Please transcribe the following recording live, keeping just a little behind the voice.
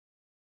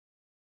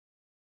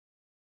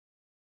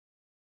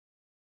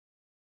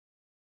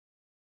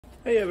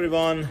Hey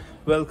everyone,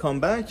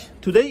 welcome back.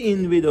 Today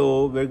in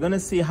video we're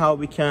gonna see how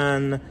we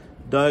can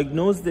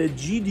diagnose the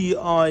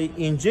GDi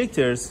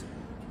injectors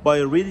by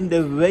reading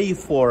the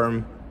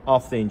waveform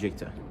of the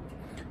injector.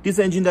 This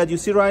engine that you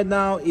see right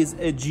now is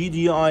a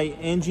GDi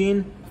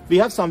engine. We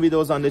have some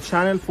videos on the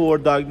channel for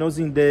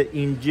diagnosing the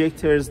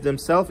injectors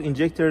themselves,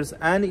 injectors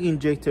and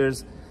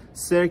injectors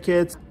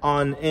circuits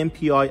on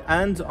MPI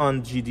and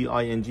on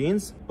GDi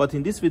engines. But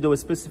in this video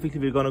specifically,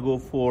 we're gonna go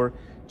for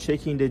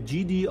checking the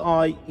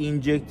GDi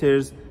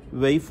injectors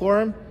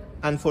waveform.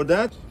 And for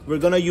that, we're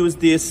gonna use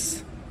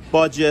this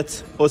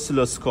budget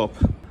oscilloscope.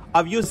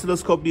 I've used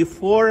oscilloscope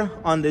before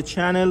on the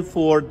channel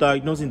for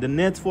diagnosing the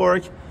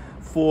network,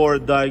 for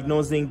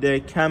diagnosing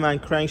the cam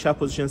and crankshaft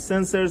position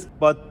sensors.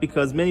 But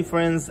because many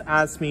friends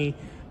asked me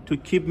to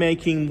keep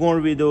making more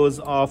videos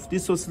of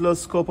this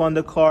oscilloscope on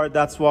the car,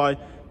 that's why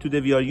today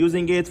we are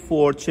using it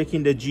for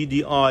checking the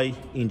GDi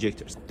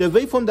injectors. The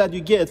waveform that you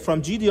get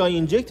from GDi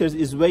injectors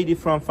is way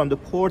different from the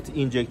port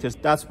injectors.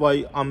 That's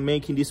why I'm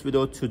making this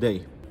video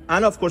today.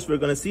 And of course, we're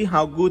gonna see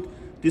how good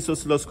this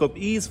oscilloscope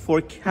is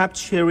for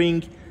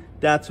capturing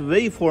that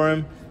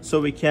waveform so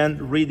we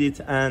can read it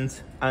and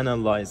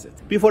analyze it.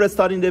 Before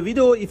starting the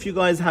video, if you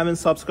guys haven't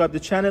subscribed the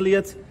channel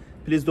yet,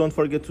 please don't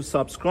forget to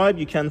subscribe.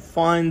 You can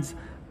find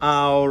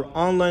our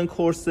online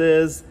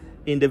courses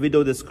in the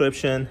video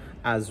description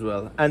as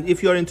well. And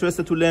if you are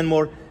interested to learn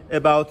more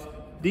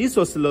about this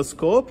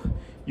oscilloscope,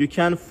 you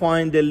can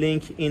find the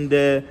link in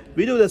the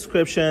video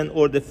description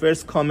or the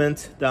first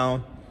comment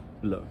down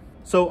below.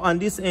 So on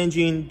this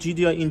engine,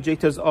 GDi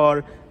injectors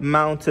are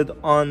mounted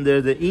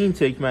under the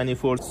intake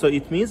manifold. So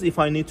it means if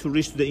I need to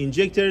reach to the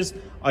injectors,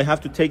 I have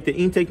to take the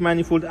intake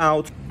manifold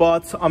out.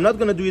 But I'm not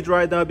gonna do it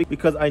right now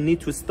because I need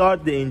to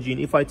start the engine.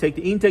 If I take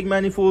the intake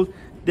manifold,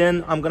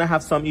 then I'm gonna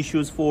have some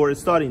issues for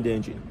starting the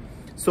engine.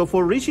 So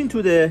for reaching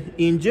to the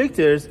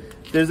injectors,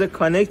 there's a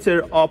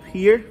connector up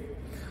here.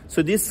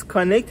 So this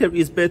connector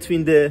is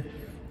between the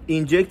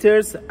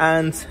injectors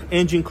and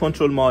engine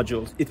control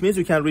modules. It means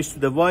you can reach to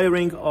the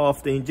wiring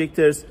of the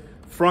injectors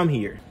from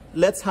here.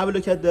 Let's have a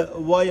look at the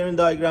wiring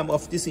diagram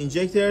of these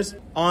injectors.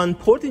 On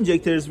port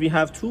injectors, we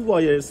have two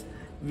wires,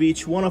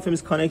 which one of them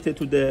is connected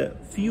to the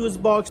fuse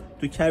box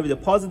to carry the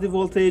positive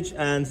voltage,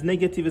 and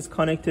negative is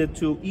connected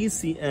to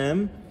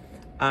ECM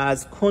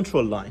as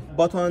control line.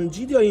 But on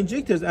GDi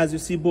injectors, as you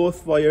see,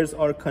 both wires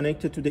are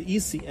connected to the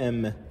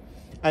ECM,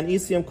 and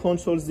ECM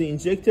controls the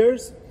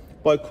injectors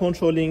by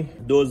controlling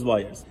those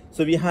wires.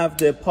 So we have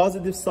the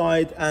positive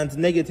side and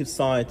negative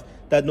side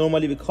that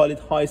normally we call it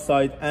high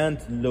side and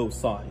low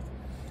side.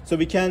 So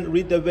we can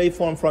read the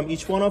waveform from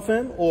each one of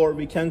them, or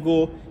we can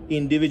go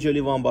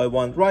individually one by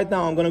one. Right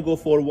now I'm gonna go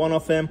for one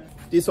of them.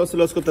 This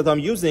oscilloscope that I'm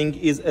using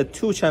is a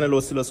 2-channel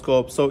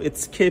oscilloscope, so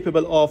it's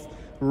capable of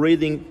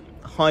reading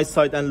high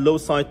side and low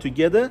side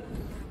together,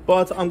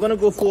 but I'm gonna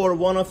go for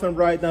one of them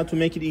right now to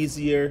make it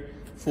easier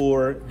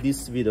for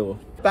this video.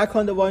 Back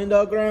on the wiring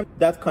diagram,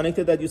 that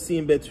connector that you see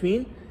in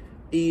between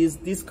is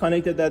this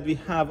connector that we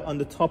have on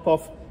the top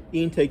of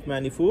intake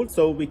manifold,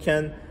 so we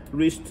can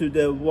reach to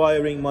the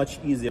wiring much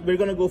easier. We're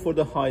gonna go for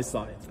the high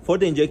side. For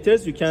the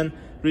injectors, you can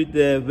read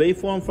the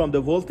waveform from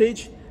the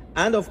voltage,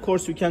 and of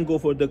course you can go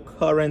for the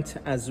current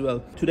as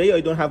well. Today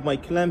I don't have my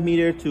clamp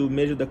meter to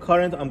measure the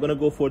current. I'm gonna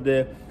go for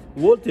the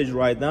voltage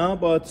right now,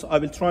 but I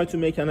will try to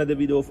make another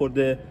video for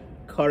the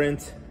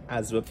current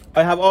as well.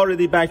 I have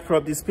already back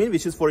probe this pin,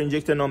 which is for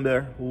injector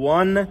number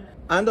 1,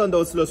 and on the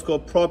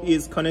oscilloscope, probe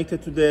is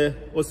connected to the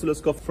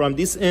oscilloscope from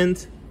this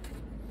end,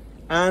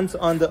 and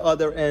on the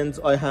other end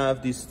I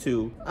have these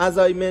two. As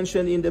I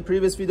mentioned in the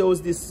previous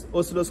videos, this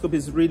oscilloscope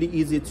is really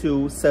easy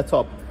to set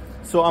up,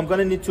 so I'm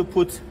gonna need to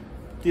put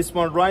this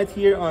one right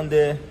here on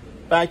the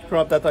back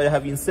probe that I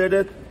have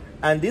inserted,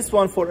 and this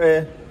one for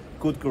a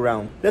good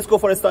ground. Let's go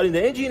for starting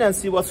the engine and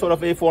see what sort of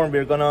waveform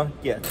we're gonna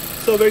get.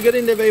 So we're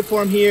getting the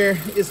waveform here.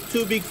 It's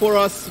too big for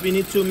us. We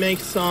need to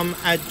make some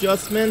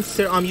adjustments.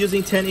 Here I'm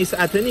using 10x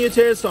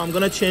attenuator, so I'm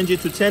gonna change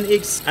it to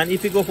 10x. And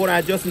if we go for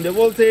adjusting the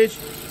voltage,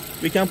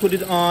 we can put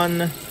it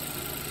on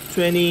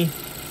 20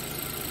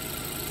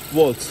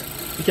 volts.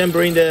 We can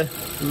bring the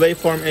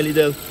waveform a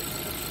little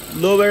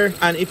lower.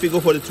 And if we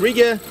go for the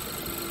trigger,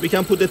 we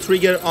can put the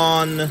trigger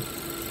on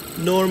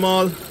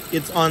normal.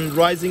 It's on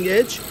rising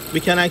edge. We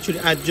can actually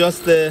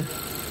adjust the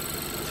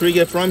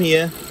trigger from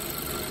here.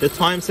 The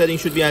time setting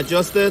should be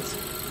adjusted.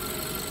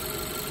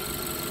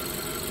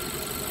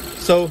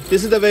 So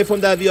this is the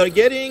waveform that we are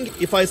getting.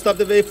 If I stop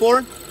the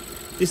waveform,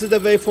 this is the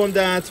waveform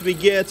that we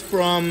get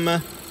from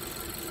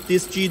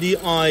this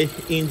GDi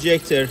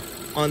injector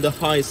on the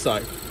high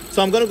side.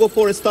 So I'm gonna go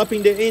for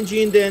stopping the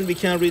engine, then we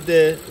can read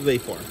the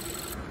waveform.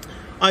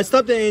 I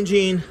stop the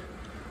engine,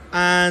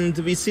 and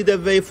we see the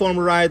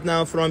waveform right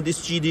now from this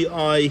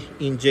GDi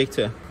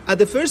injector. At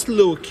the first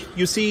look,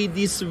 you see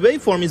this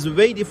waveform is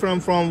way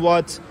different from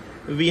what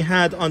we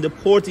had on the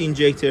port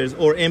injectors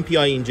or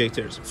MPI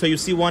injectors. So you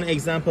see one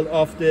example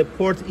of the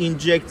port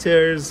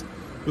injectors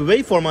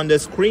waveform on the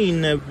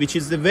screen, which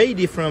is way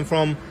different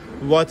from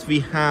what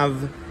we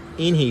have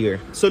in here.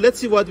 So let's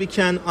see what we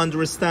can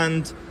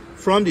understand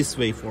from this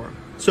waveform.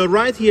 So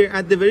right here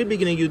at the very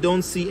beginning, you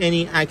don't see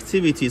any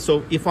activity.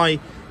 So if I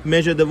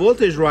measure the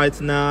voltage right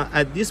now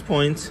at this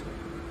point,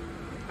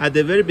 at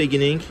the very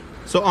beginning,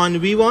 so on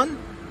V1,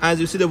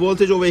 as you see, the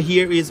voltage over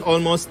here is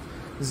almost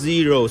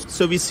 0.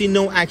 So we see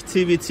no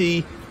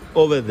activity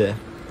over there.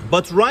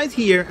 But right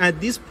here at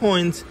this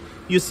point,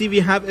 you see we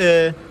have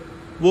a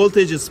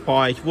voltage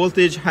spike.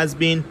 Voltage has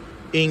been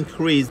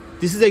increased.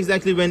 This is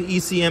exactly when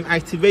ECM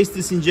activates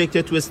this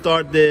injector to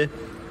start the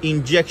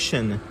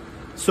injection.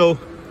 So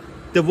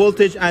the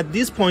voltage at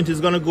this point is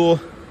going to go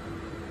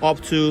up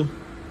to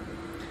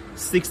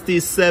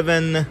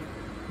 67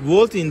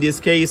 volt in this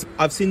case.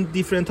 I've seen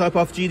different type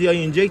of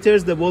GDi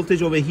injectors. The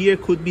voltage over here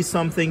could be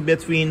something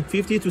between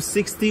 50 to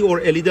 60 or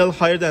a little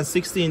higher than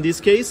 60 in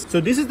this case. So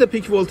this is the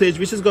peak voltage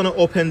which is going to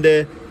open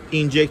the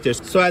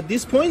injectors. So at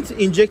this point,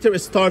 injector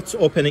starts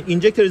opening.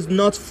 Injector is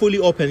not fully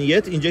open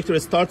yet. Injector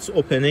starts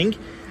opening,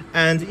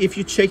 and if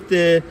you check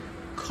the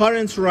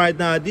current right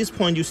now, at this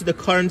point you see the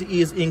current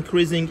is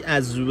increasing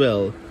as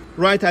well.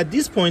 Right at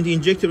this point, the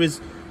injector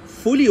is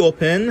fully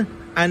open,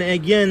 and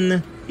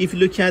again, if you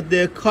look at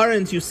the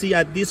current, you see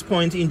at this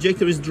point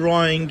injector is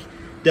drawing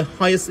the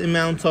highest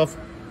amount of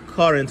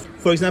current.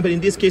 For example,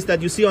 in this case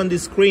that you see on the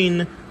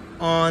screen,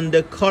 on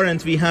the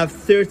current we have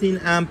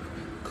 13 amp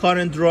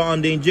current draw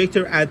on the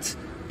injector at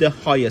the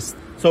highest.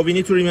 So we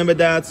need to remember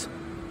that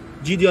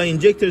GDi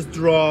injectors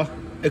draw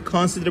a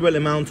considerable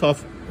amount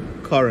of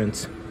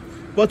current.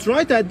 But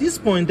right at this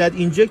point that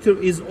injector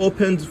is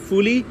opened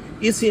fully,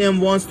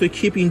 ECM wants to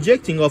keep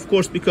injecting, of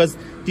course, because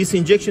this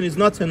injection is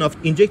not enough.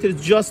 Injector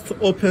is just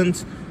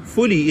opened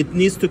fully, it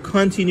needs to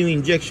continue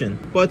injection.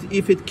 But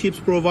if it keeps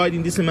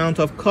providing this amount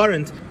of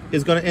current,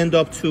 it's going to end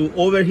up to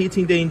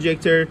overheating the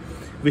injector,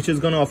 which is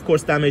going to, of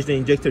course, damage the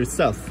injector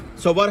itself.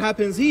 So what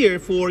happens here,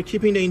 for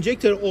keeping the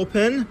injector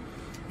open,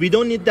 we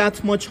don't need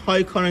that much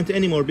high current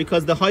anymore,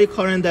 because the high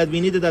current that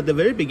we needed at the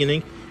very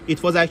beginning,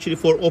 it was actually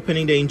for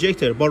opening the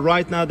injector. But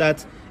right now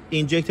that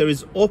injector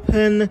is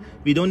open,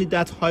 we don't need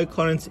that high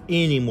current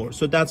anymore.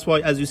 So that's why,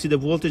 as you see, the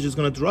voltage is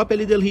going to drop a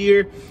little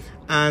here,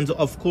 and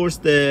of course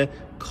the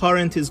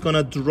current is going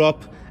to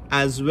drop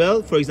as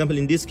well. For example,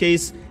 in this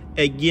case,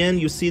 again,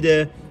 you see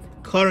the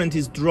current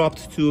is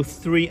dropped to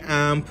 3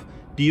 amp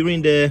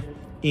during the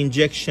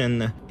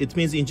injection. It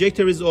means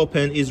injector is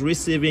open, is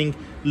receiving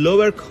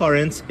lower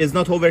current, is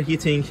not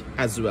overheating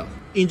as well.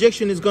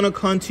 Injection is going to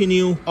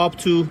continue up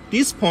to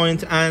this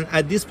point, and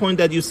at this point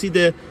that you see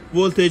the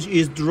voltage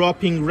is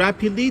dropping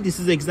rapidly, this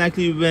is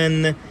exactly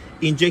when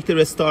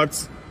injector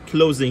starts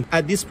closing.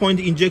 At this point,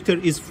 injector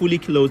is fully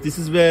closed. This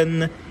is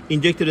when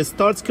injector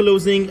starts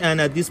closing, and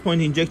at this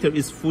point injector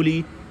is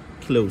fully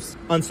closed.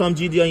 On some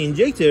GDi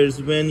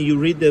injectors, when you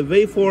read the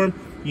waveform,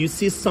 you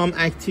see some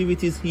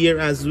activities here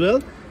as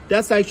well.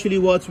 That's actually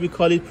what we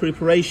call it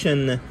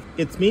preparation.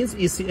 It means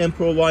ECM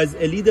provides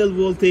a little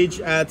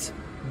voltage at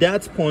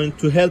that point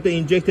to help the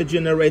injector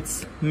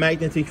generate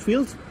magnetic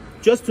field,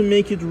 just to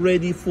make it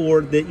ready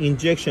for the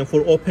injection,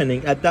 for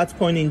opening. At that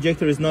point,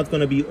 injector is not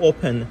going to be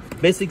open.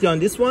 Basically on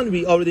this one,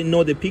 we already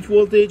know the peak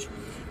voltage.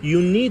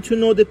 You need to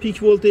know the peak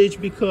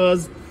voltage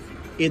because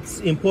it's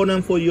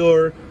important for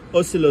your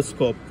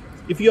oscilloscope.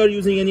 If you are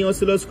using any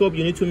oscilloscope,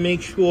 you need to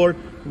make sure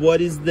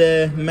what is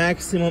the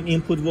maximum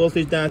input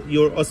voltage that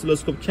your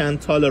oscilloscope can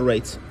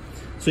tolerate.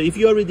 So if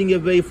you are reading a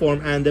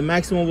waveform and the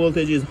maximum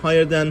voltage is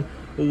higher than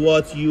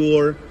what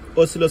your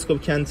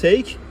oscilloscope can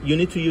take, you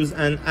need to use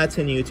an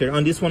attenuator.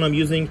 On this one, I'm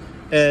using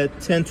a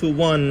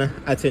 10:1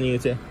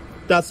 attenuator.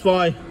 That's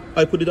why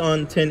I put it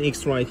on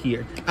 10x right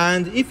here.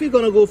 And if we're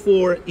gonna go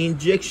for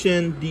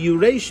injection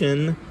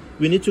duration,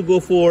 we need to go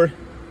for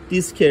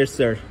this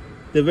cursor,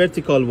 the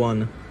vertical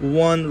one.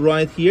 One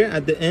right here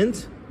at the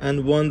end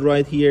and one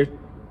right here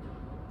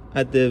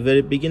at the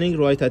very beginning,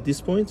 right at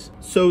this point.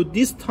 So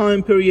this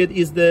time period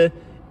is the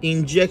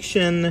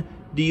injection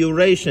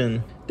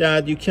duration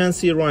that you can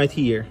see right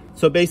here.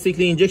 So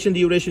basically injection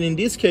duration in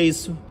this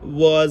case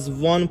was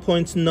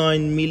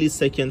 1.9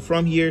 millisecond.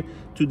 From here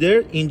to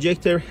there,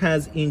 injector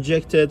has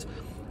injected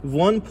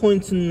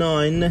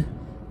 1.9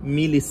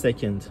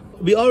 millisecond.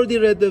 We already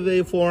read the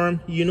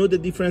waveform. You know the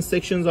different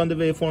sections on the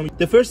waveform.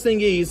 The first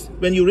thing is,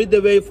 when you read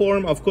the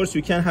waveform, of course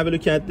you can have a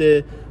look at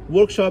the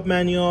workshop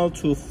manual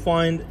to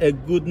find a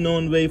good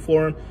known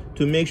waveform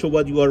to make sure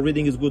what you are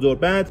reading is good or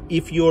bad.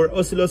 If your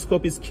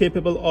oscilloscope is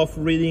capable of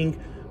reading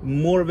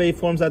more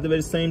waveforms at the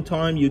very same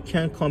time, you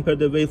can compare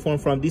the waveform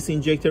from this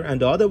injector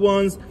and the other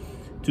ones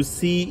to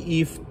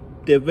see if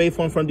the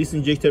waveform from this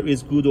injector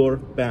is good or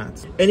bad.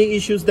 Any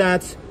issues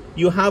that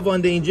you have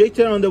on the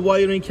injector, on the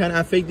wiring, can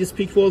affect this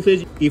peak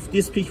voltage. If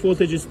this peak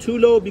voltage is too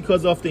low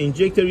because of the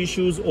injector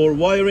issues or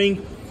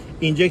wiring,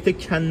 injector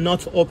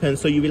cannot open,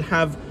 so you will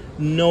have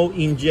no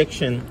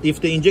injection.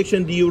 If the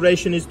injection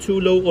duration is too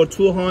low or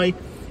too high,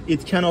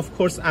 it can of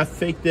course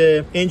affect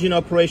the engine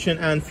operation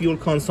and fuel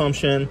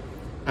consumption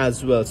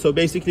as well. So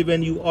basically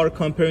when you are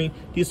comparing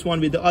this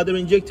one with the other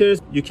injectors,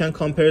 you can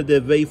compare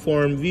the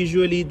waveform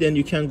visually, then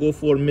you can go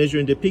for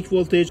measuring the peak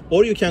voltage,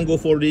 or you can go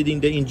for reading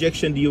the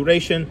injection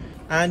duration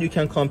and you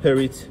can compare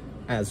it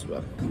as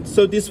well.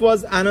 So this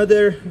was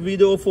another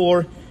video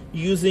for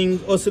using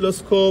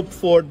oscilloscope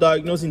for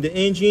diagnosing the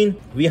engine.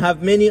 We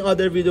have many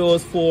other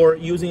videos for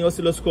using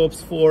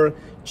oscilloscopes for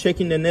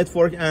checking the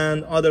network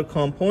and other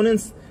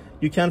components.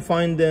 You can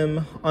find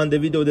them on the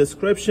video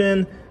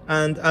description.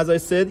 And as I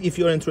said, if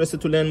you're interested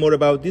to learn more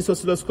about this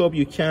oscilloscope,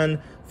 you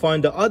can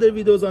find the other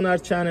videos on our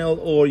channel,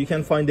 or you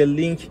can find the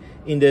link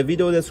in the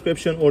video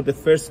description or the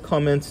first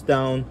comment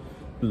down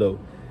below.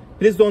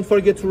 Please don't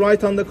forget to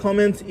write on the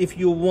comment if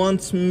you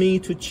want me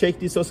to check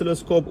this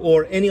oscilloscope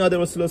or any other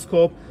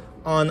oscilloscope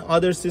on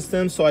other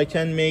systems, so I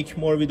can make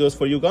more videos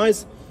for you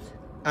guys.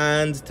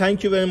 And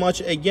thank you very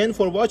much again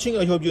for watching.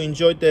 I hope you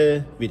enjoyed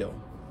the video.